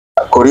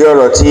Àkòrí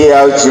ọ̀rọ̀ tí a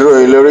ó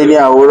jíròrò lórí ní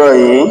àwòrán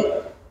yìí,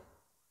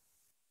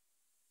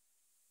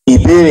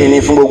 ìbéèrè ni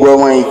fún gbogbo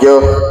ọmọ ìjọ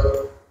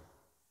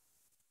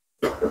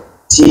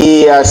tí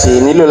a sì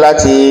nílò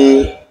láti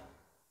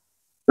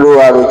ro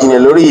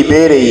àròjinlẹ̀ lórí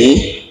ìbéèrè yìí.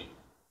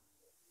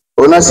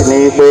 Òun náà sì ni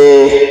wípé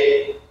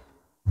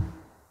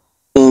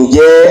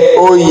ǹjẹ́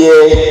ó yẹ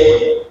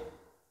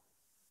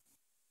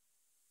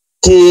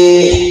kí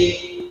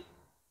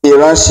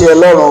ìránṣẹ́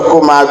Ọlọ́run kó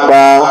máa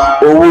gba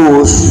owó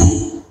oṣù,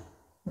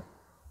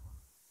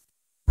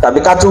 tàbí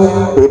ká tún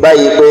pè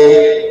báyìí pé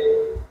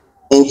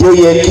ǹjẹ́ ó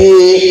yẹ kí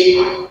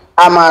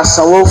a máa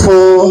sanwó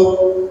fún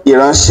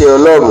ìránṣẹ́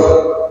Ọlọ́run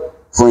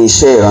fún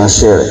iṣẹ́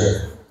ìránṣẹ́ rẹ̀?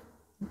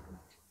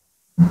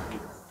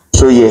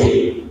 Ṣó yẹ?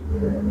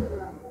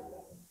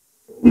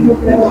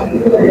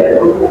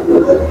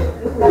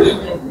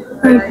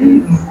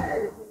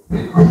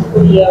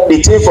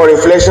 The theme for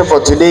reflection for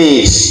today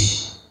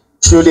is,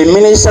 should the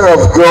minister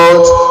of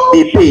God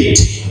be paid?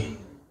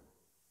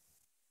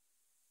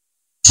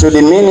 Should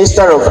the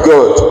minister of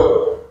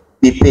God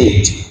be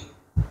paid?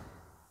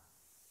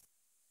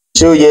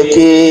 Ṣé ó yẹ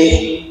kí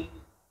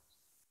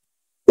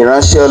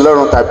ìránṣẹ́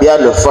Ọlọ́run tàbí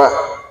àlùfáà,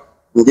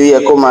 ǹjẹ́ ó yẹ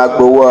kó máa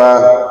gbowó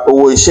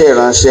owó iṣẹ́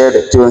ìránṣẹ́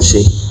rẹ̀ tí ó ń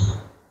ṣe,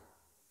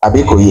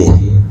 àbí kò yẹ?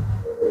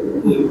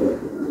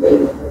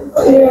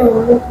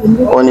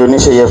 Wọ́n ní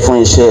oníṣẹ́ yẹ fún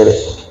iṣẹ́ rẹ̀.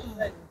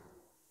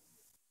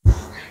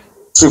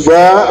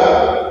 Ṣùgbọ́n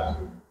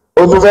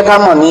ó tún fẹ́ ká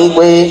mọ̀ ní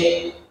pé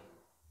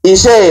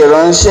iṣẹ́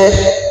ìránṣẹ́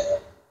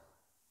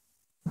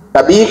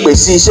tàbí ìpè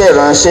sí iṣẹ́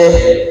ìránṣẹ́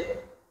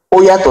ó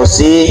yàtọ̀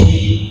sí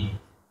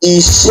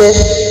iṣẹ́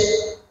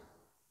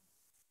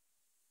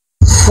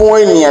fún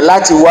ènìyàn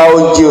láti wá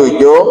oúnjẹ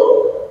òòjọ́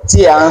tí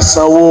a ń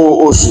sanwó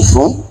oṣù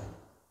fún.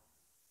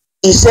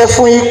 Iṣẹ́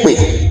fún ìpè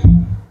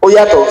ó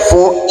yàtọ̀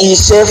fún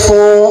iṣẹ́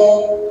fún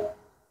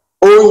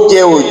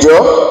oúnjẹ òòjọ́.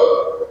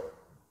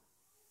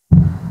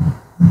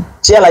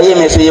 Ṣé àlàyé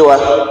mi fi yé wa?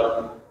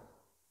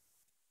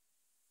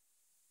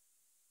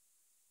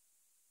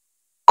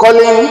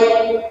 Calling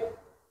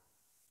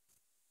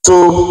to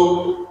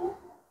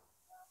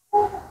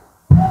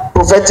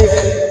prophetic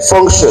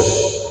function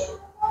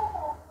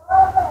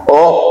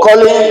or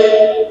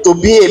calling to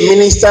be a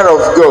minister of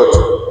God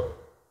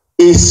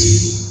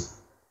is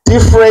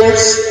different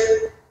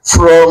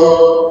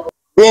from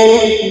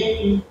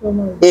being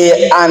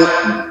an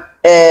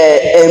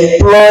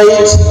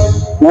employed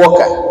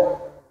worker.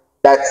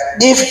 That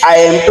if I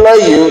employ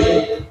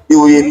you, you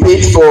will be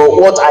paid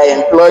for what I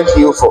employed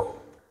you for.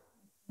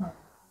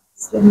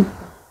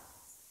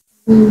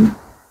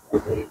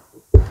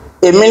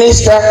 A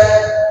minister,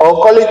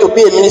 or calling to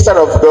be a minister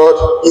of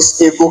God,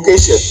 is a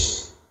vocation.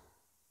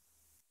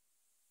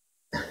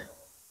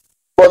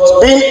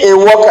 But being a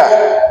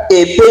worker,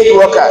 a paid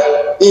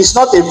worker, is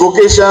not a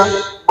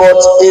vocation, but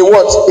a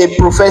what? A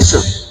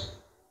profession.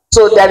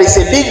 So there is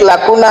a big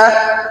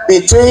lacuna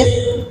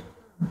between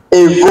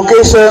a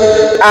vocation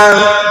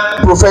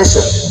and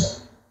profession.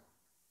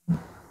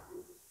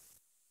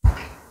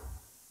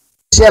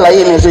 Ṣé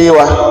àlàyé mi tó yé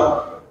wa?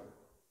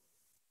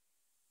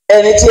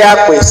 Ẹni tí a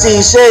pè sí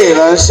iṣẹ́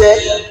ìránṣẹ́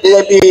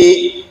gẹ́gẹ́ bí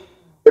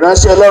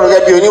ìránṣẹ́ Ọlọ́run,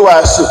 gẹ́gẹ́ bí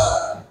oníwàásù,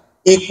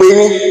 ìpè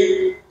ni,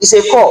 is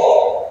a call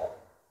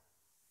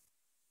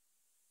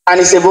and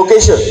it's a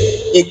vocation,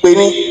 ìpè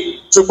ni.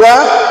 Ṣùgbọ́n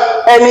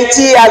ẹni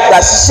tí a gbà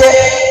síṣẹ́,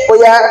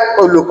 bóyá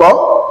olùkọ́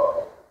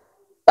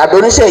tàbí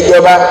oníṣẹ́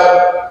ìjọba,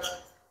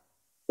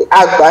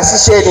 a gbà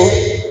síṣẹ́ ni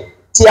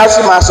tí a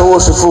sì máa sanwó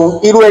oṣù fún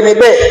irú ẹni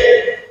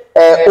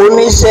bẹ́ẹ̀,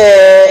 oníṣẹ́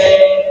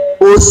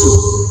oṣù.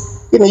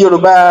 Kí ni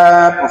Yorùbá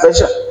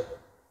profession?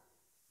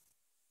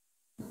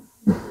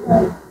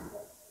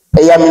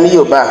 Ẹ̀yà mi ní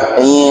Yorùbá,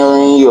 ẹ̀yin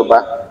orin Yorùbá.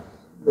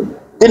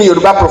 Kí ni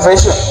Yorùbá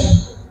profession?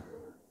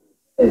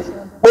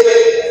 Pé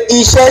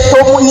iṣẹ́ tó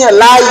yàn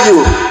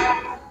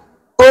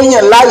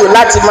láàyò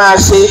láti máa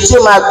ṣe, tí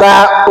ó máa gba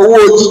owó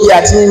jíjẹ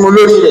àti mímu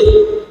lórí rẹ̀.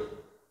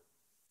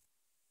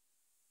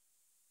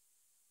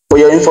 For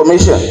your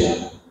information,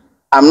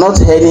 I'm not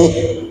earning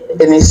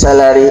any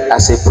salary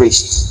as a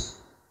priest.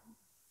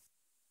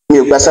 Mi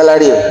ò gba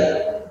salary o.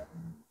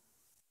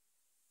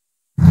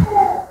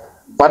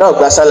 Father ò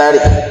gba salary.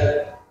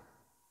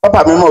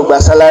 Papa mi ò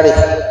gba salary.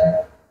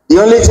 The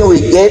only thing we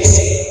get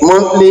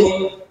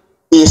monthly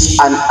is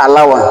an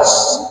allowance.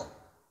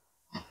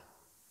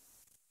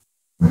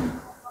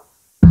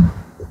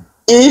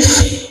 If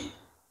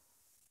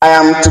I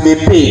am to be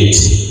paid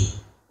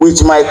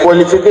with my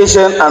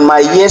qualification and my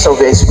years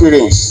of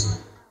experience,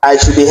 I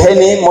should be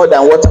earning more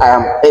than what I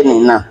am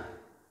earning now.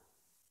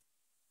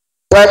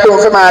 Tó yẹ pé mo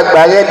fẹ́ máa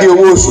gbà gẹ́gẹ́ bí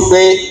owó oṣù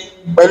pé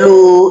pẹ̀lú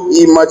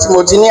ìmọ̀ tí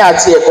mo ti ní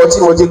àti ẹ̀kọ́ tí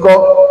mo ti kọ́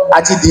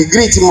àti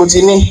dìgírì tí mo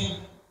ti ní,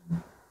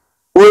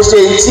 ó ṣe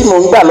tí mò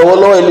ń gbà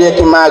lọ́wọ́lọ́wọ́ ìlú yẹ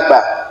kí n máa gbà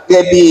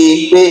gẹ́gẹ́ bí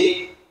pé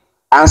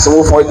à ń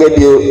sanwó fún ọ gẹ́gẹ́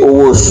bí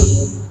owó oṣù.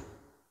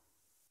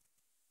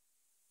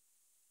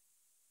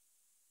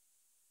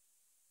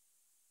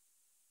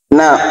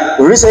 Now,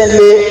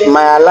 recently,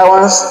 my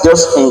allowance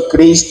just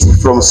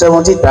increased from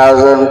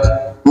 70,000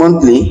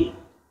 monthly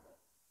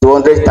to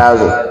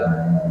 100,000.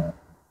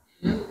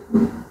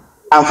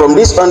 And from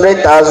this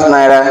 100,000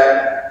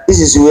 naira, this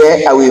is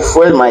where I will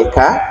fuel my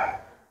car,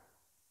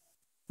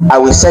 I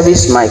will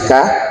service my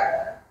car,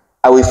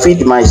 I will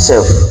feed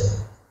myself.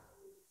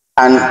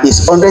 And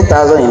is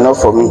 100,000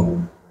 enough for me?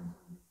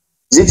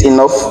 Is it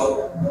enough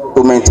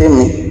to maintain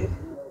me?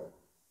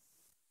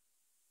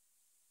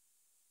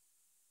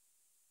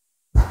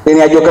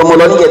 Ìrìn àjò kan mo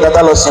lọ níjẹta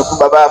tá lọ sìnkú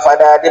bàbá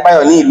Fada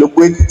Adébáyọ̀ ní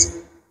Ìlógbó Èkìtì.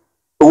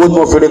 Owó tí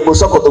mo fi repo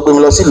sọ́kọ̀ tó gbé mi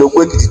lọ sí Ìlógbó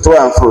Èkìtì tó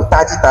and fro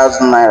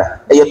 30,000 naira.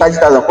 Ẹyọ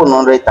 30,000 kó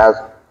 100,000.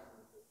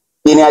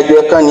 Ìrìn àjò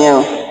ẹ̀kan ni ẹ̀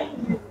o.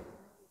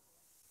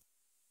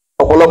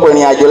 Ọ̀pọ̀lọpọ̀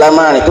ìrìn àjò la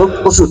máa rìn tó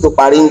oṣù tó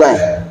parí ń gbà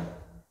yẹn.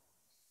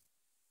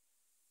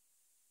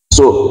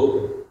 So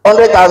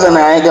 100,000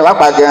 naira yẹn gan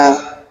lápá gan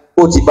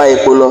ó ti bá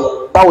epo lọ.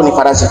 Báwo ni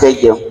Fada ṣe fẹ́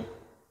jẹun?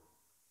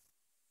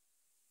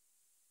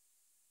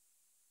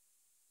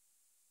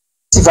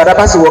 Tí Fada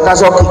bá sì wọ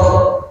kásọ́ọ̀kì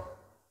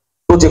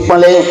tó ti pọ́n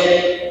lẹ́yìn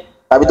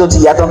tàbí tó ti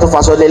yá tán tó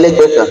faṣọ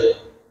lẹ́lẹ́gbẹ̀ẹ́ kan,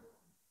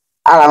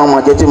 ara àwọn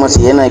ọmọdé tí mo sì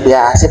yẹn náà gbé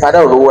ṣé Fada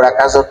ò lówó ra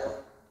kásọ́ọ̀kì?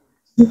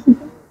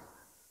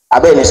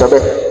 Abẹ́ ẹni sọ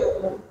bẹ́ẹ̀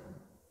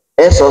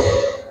ẹ sọ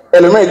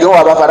ẹlòmíràn gan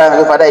wà bá Fada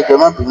náà Fada ìjọ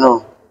má bínú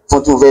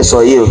fún tí mo fẹ́ sọ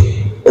yìí o,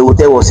 ewu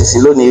tẹ́wọ̀ sísì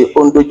lónìí ó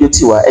ń dójú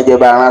tì wá ẹjọ́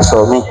bá ara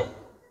sọ mí.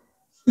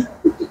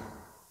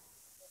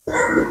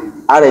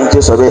 Ara ẹni tí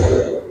ó sọ bẹ́ẹ̀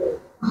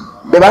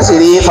bẹ́ẹ̀ bá sì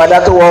rí Fada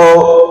tó wọ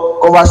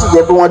kọfà sí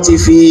jẹ́ pé wọ́n ti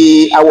fi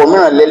awọ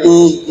mìíràn lẹ́ ní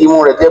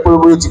imú rẹ̀ tẹ́ pé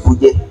bóyá ó ti bù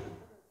jẹ.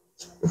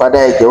 Fada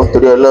ẹ̀jọ̀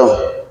torí Ọlọ́run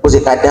ó sì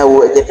ká dáwó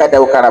ẹ̀jẹ̀ ká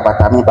dáwó kára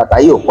bàtà mi, bàtà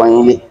yìí ò pọ́n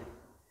yín lé.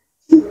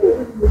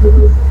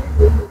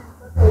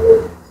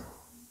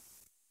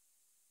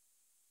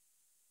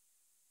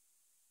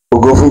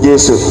 Ògo fún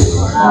Jésù.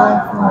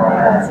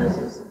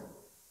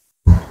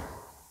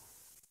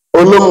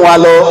 Olómù wa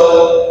lọ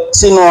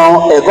sínú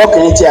ẹ̀kọ́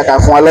kìíní tí a kà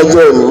fún wa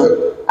lọ́jọ́ òní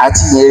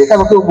àti ìyẹ̀rẹ̀ ká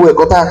sọ pé gbogbo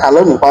ẹ̀kọ́ tá a kà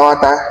lónìí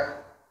pátá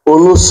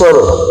olú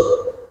sọ̀rọ̀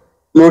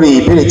lórí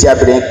ìbéèrè tí a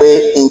bẹ̀rẹ̀ pé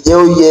ǹjẹ́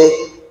ó yẹ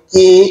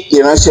kí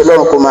ìránṣẹ́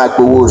Ọlọ́run kó máa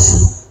gbowó oṣù,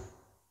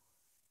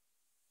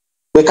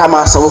 pé ká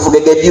máa sanwó fún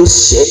gẹ́gẹ́ bí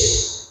òṣìṣẹ́,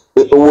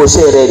 pé owó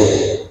iṣẹ́ rẹ̀ ni.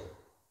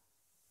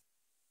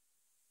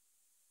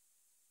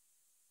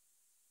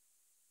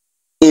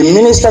 A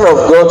minister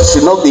of God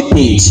should not be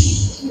paid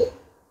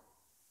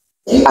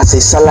as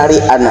a salary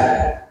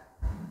earner,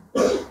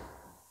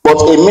 but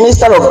a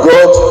minister of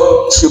God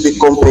should be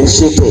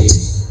compensated.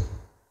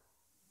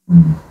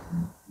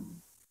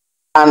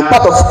 And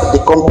part of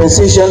the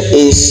compensation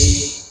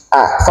is,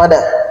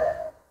 Father,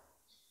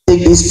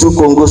 take these 2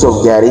 Congos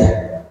of garri,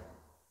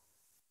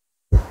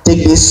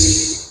 take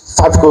these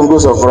 5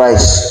 Congos of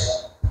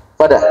rice.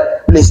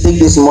 Father, please take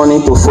this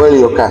money to fuel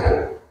your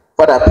car.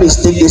 Father, please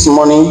take this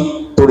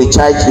money to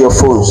recharge your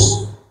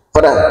phones.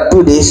 Father,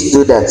 do this,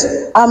 do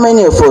that. How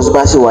many of us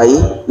bá ṣe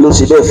wáyé ló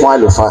ṣe bẹ́ẹ̀ fún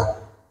àlùfáà?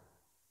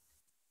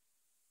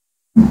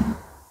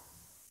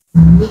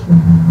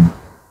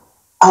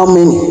 How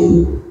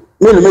many?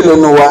 Mélòó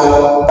nu wa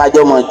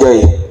tájọ́ mọ ọjọ́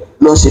yìí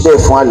ló ń ṣe bẹ́ẹ̀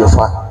fún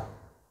àlùfáà?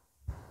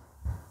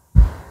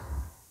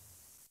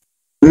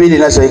 Bíbélì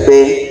náà sọ pé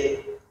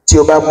tí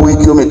o bá bu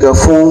igi omi kan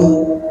fún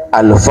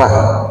àlùfáà,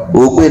 ó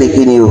gbèrè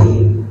kí ni o?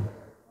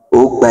 Ó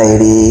gba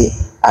èrè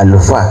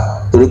àlùfáà,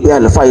 torí pé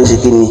àlùfáà yóò ṣe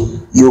kí ni?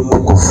 Yóò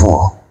bùkún fún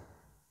ọ.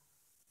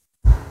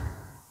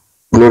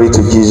 Glory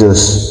to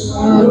Jesus.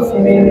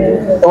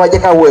 Ẹ wá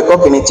jẹ́ ká wo ẹ̀kọ́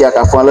kìíní tí a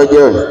kà fún wa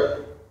lọ́jọ́ òní.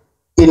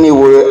 Kí ni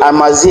ìwò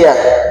Amazia,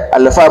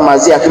 àlùfáà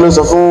Amazia kí ló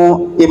sọ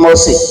fún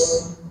Émọ́sì?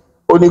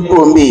 Ó ní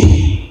kúrò ń bì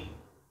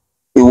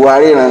ìwò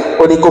aríran,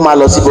 ó ní kó máa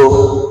lọ síbo,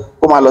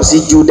 kó máa lọ sí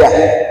Júdà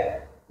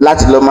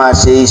láti lọ máa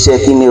ṣe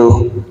iṣẹ́ kí ni o?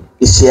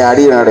 Iṣẹ́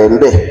aríran rẹ̀ ń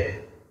bẹ̀.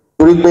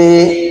 Torí pé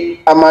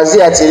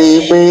Amazia ti rí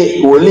i pé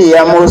wòlíì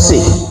Ámósì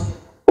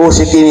ó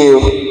ṣe kí ni o?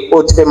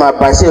 Ó ti fẹ́ máa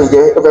bà iṣẹ́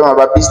oúnjẹ, ó fẹ́ máa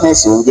bà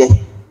bísínẹ́sì oúnjẹ.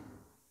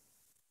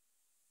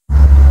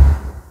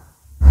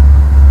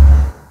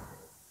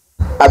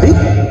 Àbí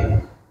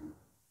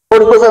ó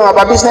ní pé fẹ́ máa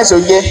bà bísínẹ́sì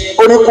oúnjẹ,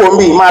 ó ní kò ń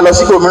bì máa lọ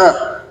sí ibòmíràn,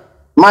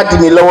 má dì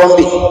mí lọ́wọ́ ń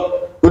bì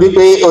torí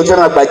pé ó ti fẹ́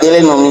máa gbàjẹ́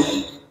lẹ́nu mi.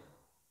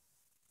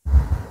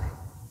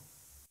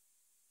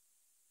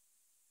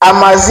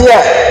 Amazia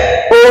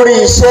ó rí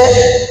iṣẹ́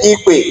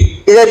ìpè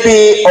gẹ́gẹ́ bí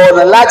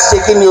ọ̀nà láti ṣe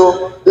kí ni o?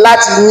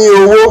 Láti ní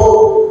owó,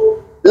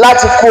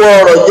 láti kó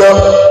ọrọ̀ jọ.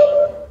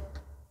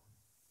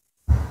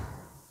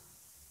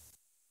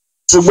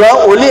 Ṣùgbọ́n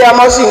wòlíì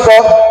Ámósì ńkọ́,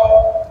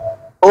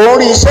 òun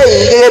rí iṣẹ́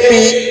yìí gẹ́gẹ́ bí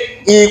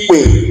ìpè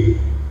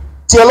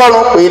tí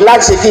Ọlọ́run pè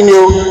láti ṣe kí ni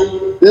o?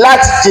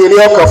 Láti jèrè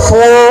ọkàn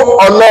fún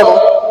Ọlọ́run.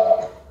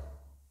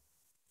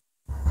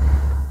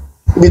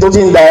 Ibi tó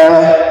ti ń da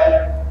ẹran,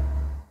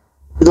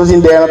 ibi tó ti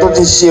ń da ẹran tó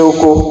ti ṣe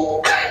oko,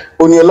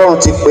 ó ní Ọlọ́run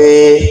ti pè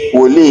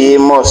wòlíì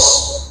Ámósì.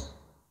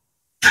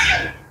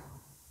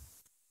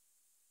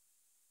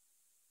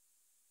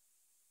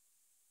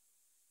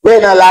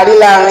 Bẹ́ẹ̀ náà la rí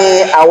láàrin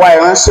àwa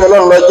ìránṣẹ́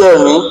Ọlọ́run lọ́jọ́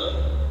òní.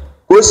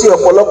 Kò sí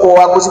ọ̀pọ̀lọpọ̀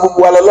wa, kò sí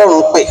gbogbo wa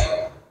lọ́lọ́run pè.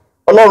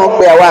 Ọlọ́run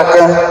pè àwa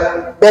kan,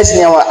 bẹ́ẹ̀ sì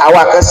ni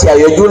àwa kan sí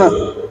àyọjú náà.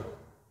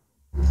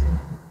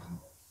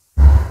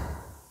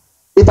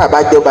 Bí bàbá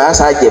jọba á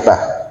sáà jẹ̀bà,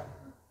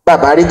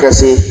 bàbá rí kan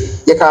ṣe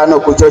jẹ́ káwa náà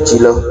kó chọ́ọ̀chì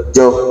lọ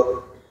jọ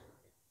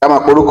ká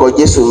máa porúkọ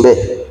Jésù ń bẹ̀.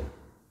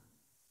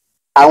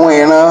 Àwọn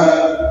ìran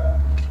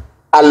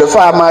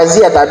àlùfáà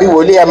Amazia tàbí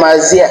wòlíì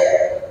Amazia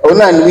òun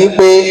náà ni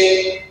wípé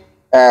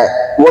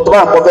wọ́n tó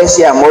bá ń pọ́ fẹ́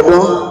ṣe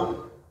àmọ́dún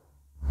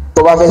tó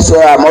bá fẹ́ sọ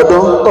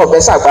àmọ́dún tó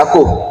fẹ́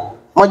ṣàgbákò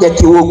wọ́n jẹ́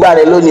kí owó gbá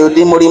rẹ lónìí ó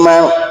dín mórí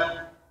márùn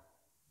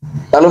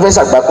ta ló fẹ́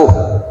ṣàgbákò.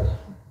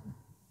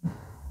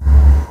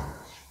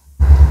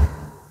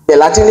 bẹ́ẹ̀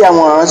láti rí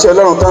àwọn ìránṣẹ́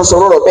Ọlọ́run tó ń sọ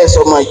ọ̀rọ̀ bẹ́ẹ̀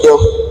sọmọ ìjọ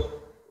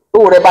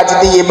owó rẹ bá ti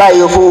díye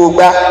báyìí fún owó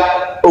gbá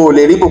o ò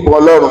lè rí bùkún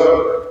Ọlọ́run.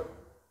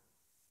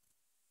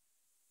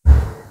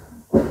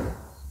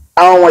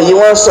 àwọn wọ̀nyí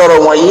wọ́n sọ̀rọ̀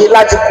wọ̀nyí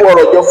láti kó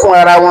ọrọ̀ jọ fún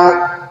ara wọn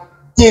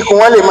kí ikùn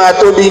wọn lè máa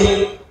tóbi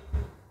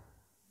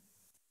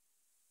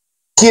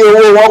kí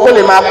owó wọn kó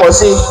lè máa pọ̀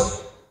sí i.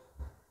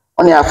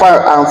 wọ́n ní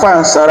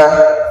àǹfààní sára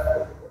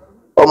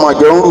ọmọ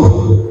ìjọ ń rù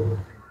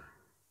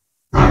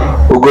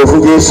ògo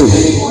fún Jésù.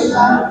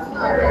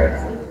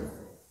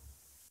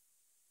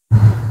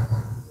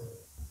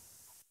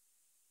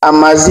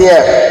 Amazia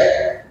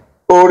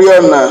orí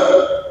ọ̀nà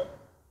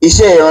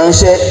iṣẹ́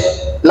ìránṣẹ́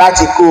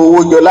láti kó owó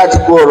jọ láti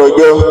kó ọrọ̀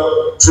jọ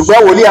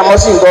ṣùgbọ́n wòlíì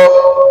Ámósì nǹkan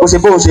ó ṣe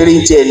bóun ṣe rí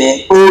tiẹ̀ ní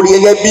ó rí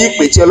gẹ́gẹ́ bí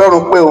ìpè tí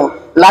Ọlọ́run pè òun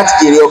láti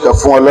jèrè ọkàn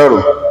fún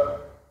Ọlọ́run.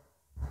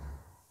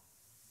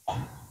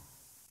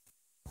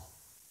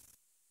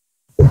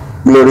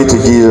 Glory to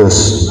Jesus.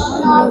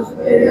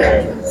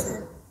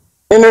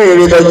 Nínú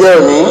ìrìntọ́jọ́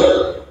òní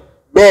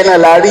bẹ́ẹ̀ náà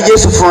la rí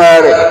Jésù fúnra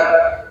rẹ̀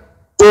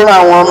tó rán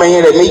àwọn ọmọ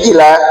ẹ̀yìn rẹ̀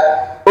 12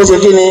 ó ṣe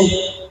kí ni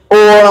ó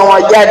rán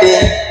wọn jáde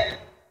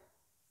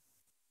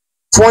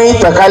fún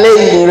ìtànkálẹ̀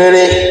ìyìn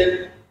rere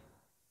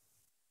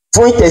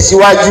fún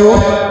ìtẹ̀síwájú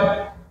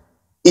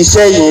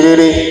iṣẹ́ ìyìn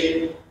rere.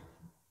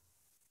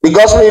 The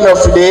gospel of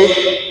today,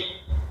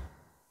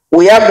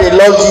 we have the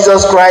Lord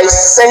Jesus Christ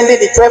sending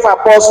the 12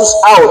 apostles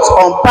out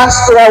on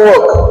pastoral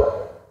work,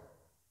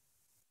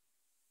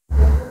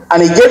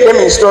 and he gave them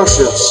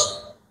instructions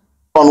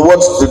on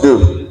what to do.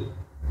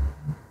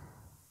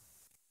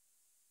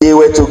 They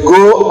were to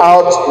go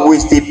out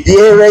with the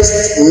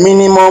barest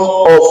minimum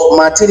of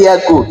material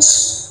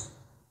goods.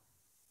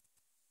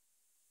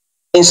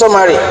 In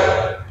summary,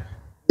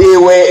 they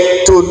were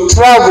to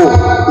travel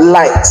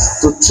light,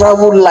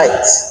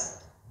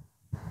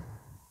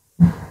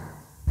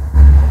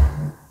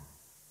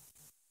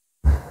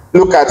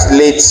 Look at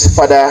late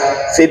Father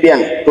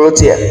Fabian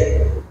Cloutier.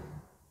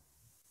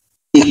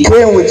 He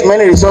came with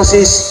many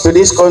resources to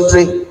this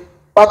country.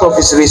 Part of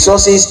his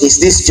resources is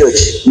this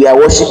church we are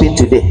worshiping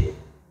today.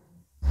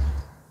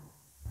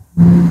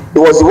 He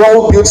was the one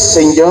who built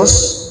St.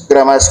 John's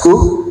Grammar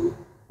School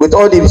with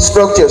all the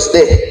structures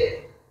there.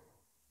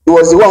 He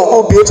was the one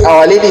who built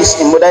Our Ladies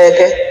in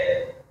Modayeke.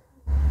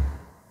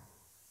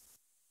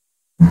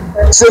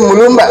 St.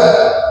 Mulumba,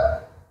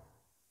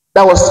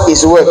 that was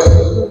his work,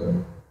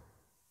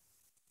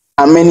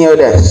 and many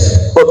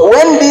others. But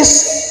when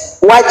this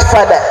white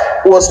father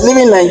was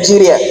leaving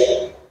Nigeria,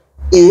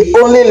 he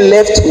only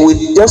left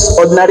with just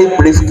ordinary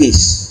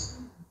briefcase.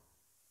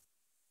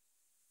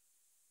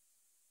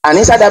 And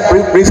inside that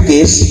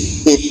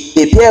briefcase,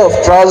 a pair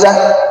of trousers,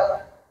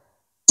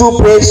 2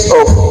 pairs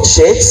of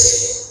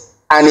shirts,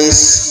 and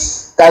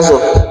his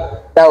cassock.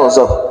 That was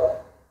all.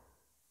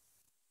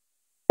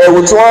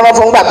 Ẹ̀wù tí wọ́n rán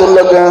fún gbà tó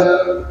lọ gan,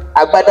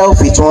 agbádá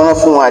òfì tí wọ́n rán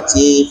fún wọn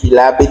àti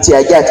fìlà abetí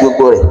ajá àti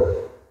gbogbo rẹ̀.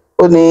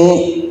 Ó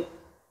ní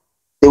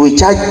they will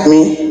charge me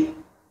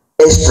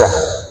extra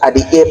at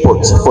the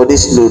airport for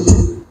this load,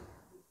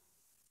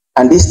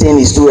 and this thing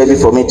is too heavy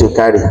for me to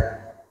carry.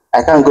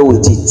 I can't go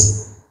with it.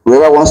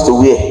 Whoever wants to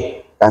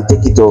wear can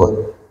take it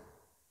over.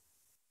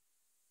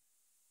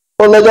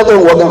 Ó lọ́jọ́ tó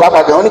ń wọ gan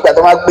pápá gan, ó nígbà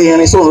tó máa gbé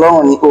irin sóun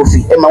lọ́rùn ní òfì.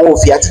 Ẹ máa wọ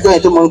òfì àtijọ́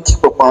yẹn tó máa ń kí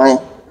pọ̀pọ̀ yẹn.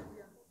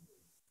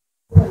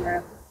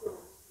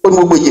 Ó ní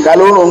gbogbo èjìká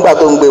ló ń rún nígbà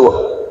tó ń gbé wọ̀.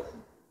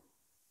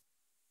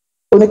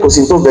 Ó ní kò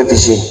sí tó fẹ́ fi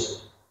ṣe.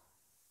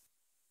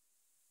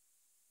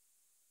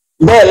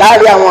 Bẹ́ẹ̀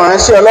láàrin àwọn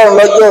ìránṣẹ́ Ọlọ́run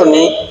lọ́jọ́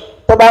òní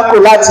tó bá kó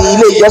láti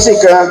ilé ìjọsìn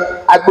kan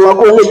agbé wọn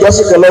kó ilé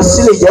ìjọsìn kan lọ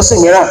sí ilé ìjọsìn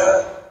mìíràn,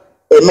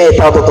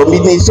 ẹ̀mẹ́ta ọ̀tọ̀ọ̀tọ̀ bí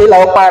ní tírélà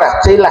ó pààrà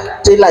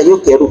tírélà yóò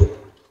kẹrù.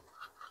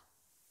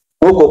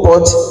 Wọ́n kò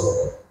pọ́ọ̀tì,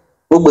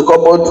 wọ́n gbé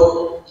kọ́bọ́ọ̀dù,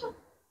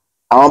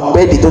 àwọn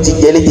bẹ́ẹ̀dì tó ti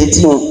jẹ́ léje tí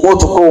wọ́n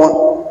tún kó wọn,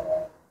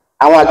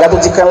 àwọn àga tó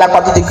ti kán lápá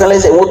tó ti kán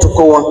lẹ́sẹ̀ wọ́n tún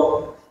kó wọn.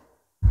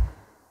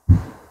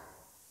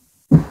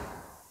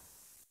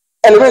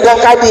 Ẹlòmíì gan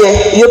ká díẹ̀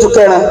yóò tún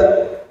kẹran.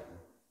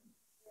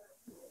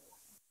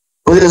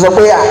 Kò sì lè sọ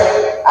pé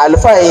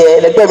àlùfáà yẹ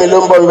ẹlẹgbẹ́ mi ló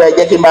ń bọ̀ mi báyìí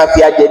jẹ́ kí n bá fi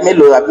adìẹ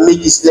mélòó àbí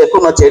méjì sílẹ̀ kó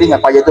náà tẹ̀rí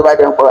ìyàn pàjẹ́ tó bá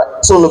dẹ̀ ń pọ̀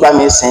sóun ló bá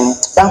mi sìn ní.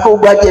 Báńkó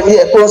gbogbo adìẹ mi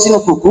ẹ̀ kó sínú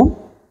kùkú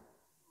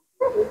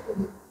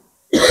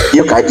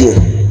yóò ká díẹ̀.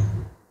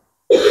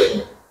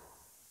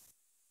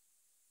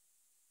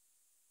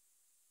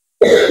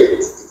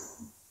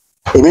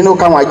 Èmi ló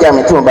káwọn ajá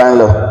mi tí mo bá ń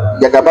lọ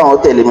jàgà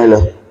báwọn tẹ̀lé mi lọ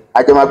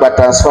ajọ́ máa gba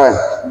transfer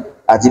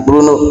àti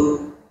Bruno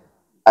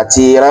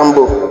àti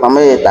Rambo màmá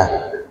ẹ̀ta.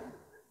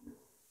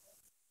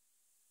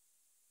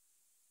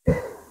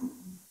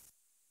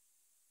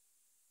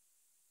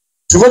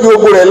 Ṣùgbọ́n ju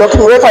gbogbo rẹ̀ lọ kí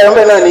mo fẹ́ fàyọ́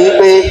bẹ́ẹ̀ náà ní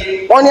pé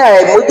wọ́n ní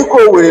àìmójúkò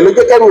wèrè ló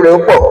jẹ́ kẹ́rù rẹ̀ ó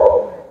pọ̀.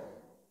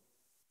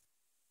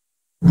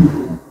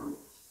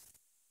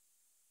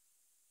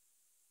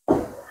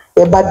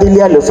 ẹ bá délé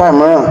àlùfáà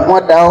mìíràn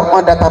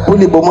wọ́n da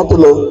tapoli bo mọ́tò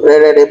lọ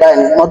rẹ́rẹ́rẹ́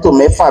báyìí mọ́tò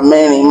 6 4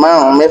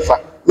 5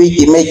 6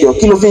 7 8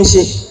 kí ló fi ń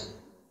ṣe.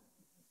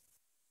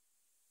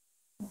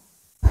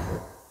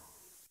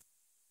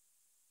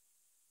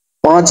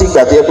 wọ́n rántí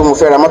ìgbà tó yẹ pé mo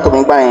fẹ́ ra mọ́tò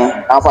mi gbà yẹn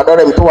àwọn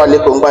fàdọ́rẹ́ mi tó wà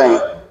lẹ́kọ̀ọ́ gbà yẹn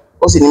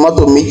ó sì ní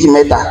mọ́tò 2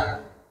 3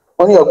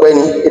 wọ́n ní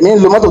ọ̀gbẹ́ni èmi ń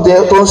lo mọ́tò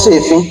tó ń ṣe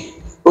èéfín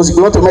ó sì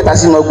gbé mọ́tò 3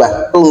 sínú ọgbà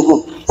tó ń gùn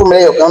fún mi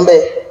lẹ́yọ̀ kan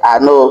bẹ́ẹ̀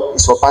àná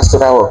it's for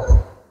pastoral work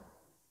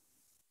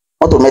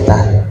mọ́tò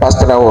 3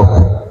 pastoral work.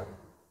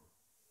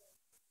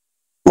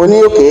 mo ní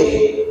okay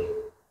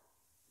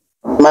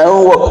my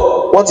own work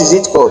what is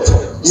it called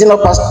is it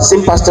not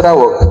same pastoral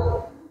work.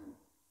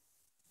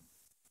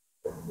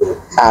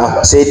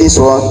 Say this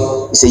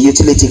one is a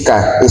utility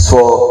car, it's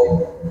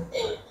for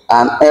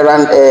an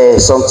errand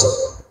something.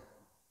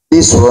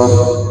 This one,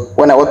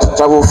 when I want to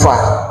travel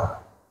far,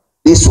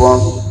 this one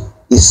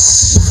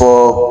is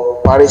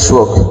for parish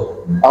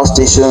work, house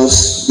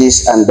stations,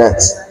 this and that.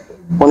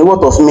 Only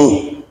what of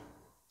me,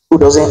 who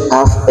doesn't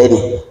have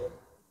any?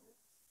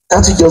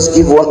 Can't you just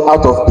give one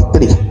out of the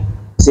 3?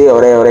 Say,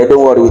 alright,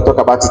 don't worry, we'll talk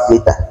about it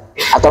later.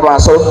 I talk about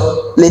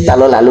so later,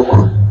 Lola,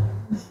 look.